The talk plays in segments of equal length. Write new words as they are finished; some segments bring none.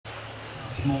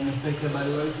Small mistake there by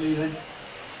the race leader.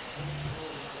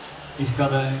 He's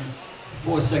got a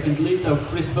 4-second lead over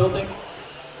Chris Bulting.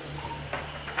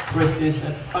 Chris is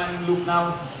at the timing loop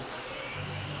now.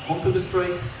 Onto the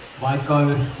straight. White car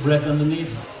with red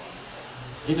underneath.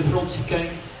 In the front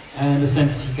chicane and the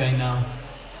center chicane now.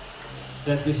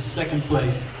 That's his second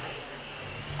place.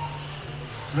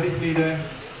 Race leader,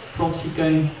 front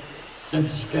chicane,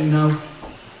 center chicane now.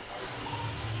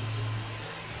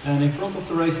 And in front of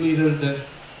the race leader, the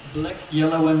black,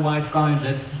 yellow and white car,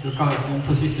 that's the car on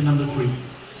position number 3.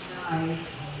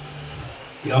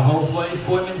 We are halfway,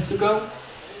 4 minutes to go.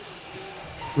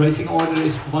 Racing order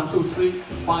is 1, 2, 3,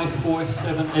 5, 4,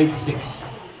 7, 8, 6.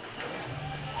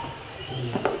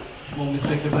 Small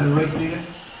mistake there by the race leader.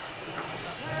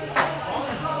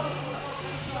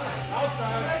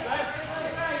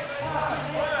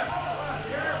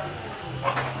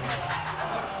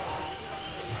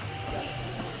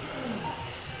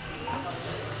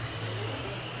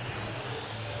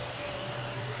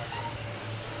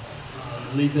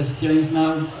 The lead has changed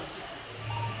now.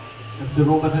 After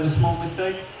Robert had a small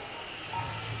mistake.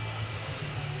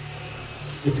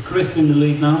 It's Chris in the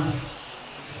lead now.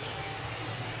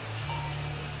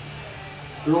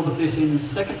 Robert is in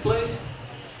second place.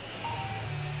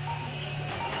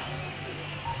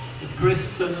 But Chris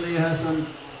suddenly has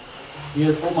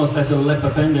almost has a lap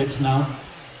advantage now.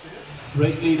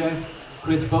 Race leader,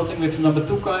 Chris Bulting with the number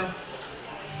 2 car.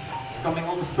 He's coming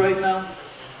on the straight now.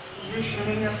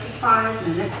 Positioning after 5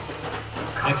 minutes.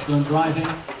 Excellent driving.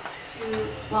 2,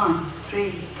 1,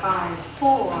 3, 5,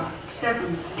 4,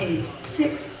 7, 8,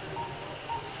 6.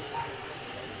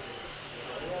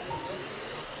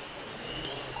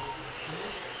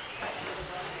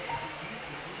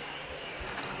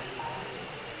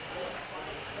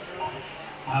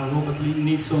 Now Robert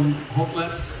needs some hot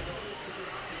laps.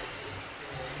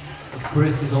 But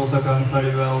Chris is also going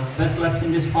very well. Best laps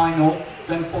in this final,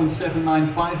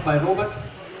 10.795 by Robert,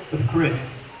 but Chris,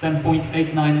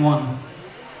 10.891.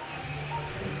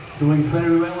 Doing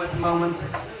very well at the moment.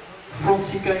 Front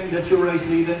chicane, that's your race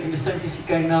leader, in the center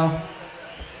chicane now.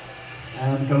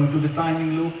 And going to the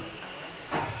timing loop.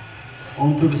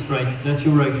 Onto the straight, that's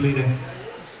your race leader.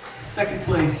 Second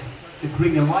place, the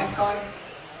green and white car.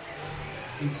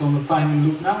 It's on the timing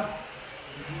loop now.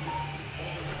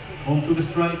 Onto the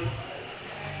straight.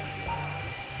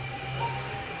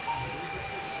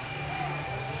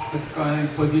 The car in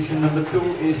position number 2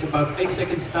 is about 8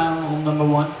 seconds down on number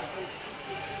 1.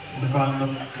 The car in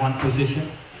number 1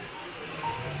 position.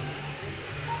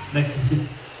 Next is his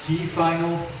G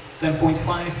final,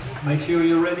 10.5. Make sure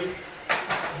you're ready.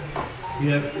 We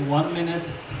have 1 minute,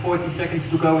 40 seconds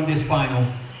to go in this final.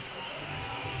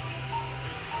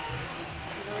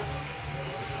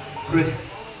 Chris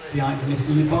behind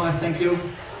Mr. Libar, thank you.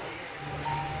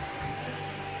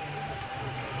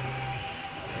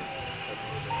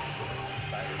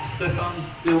 Stefan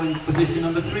still in position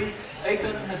number 3.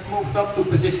 Ethan has moved up to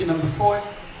position number 4.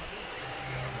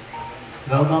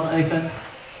 Well done, Ethan.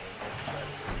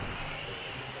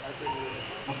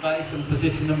 Matthijs in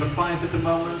position number 5 at the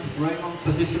moment. Raymond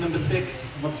position number 6.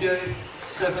 Mathieu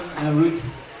 7 and Ruud.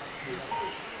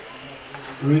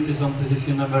 Ruud is on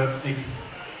position number 8.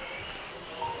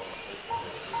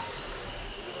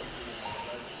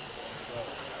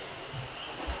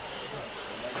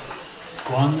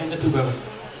 One minute to go.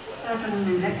 7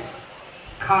 minutes.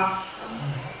 Car.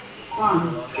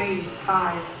 1, 3,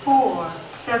 5, 4,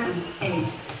 7, 8,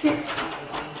 6.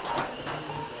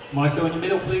 Marshall in the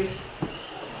middle, please.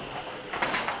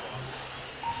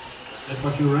 That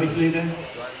was your race leader.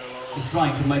 He's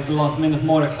trying to make the last minute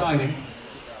more exciting.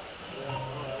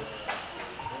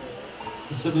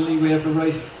 So suddenly we have a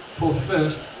race for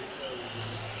first.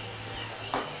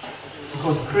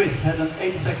 Because Chris had an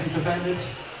 8-second advantage.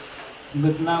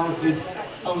 But now it's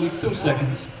only 2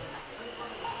 seconds.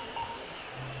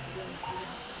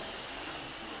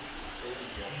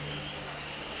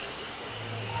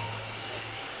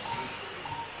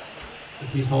 But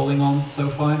he's holding on so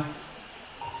far.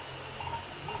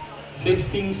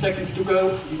 15 seconds to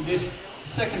go in this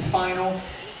second final.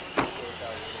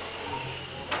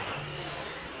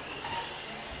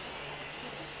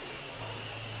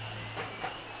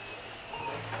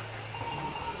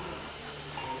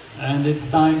 And it's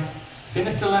time.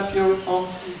 Finish the lap you're on.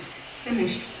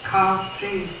 Finished. Car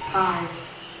 3, 5.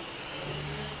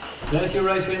 There's your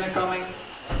race winner coming.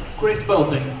 Chris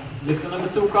Bulting with the number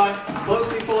 2 car,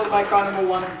 closely followed by car number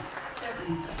 1.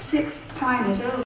 7, 6. Time is over.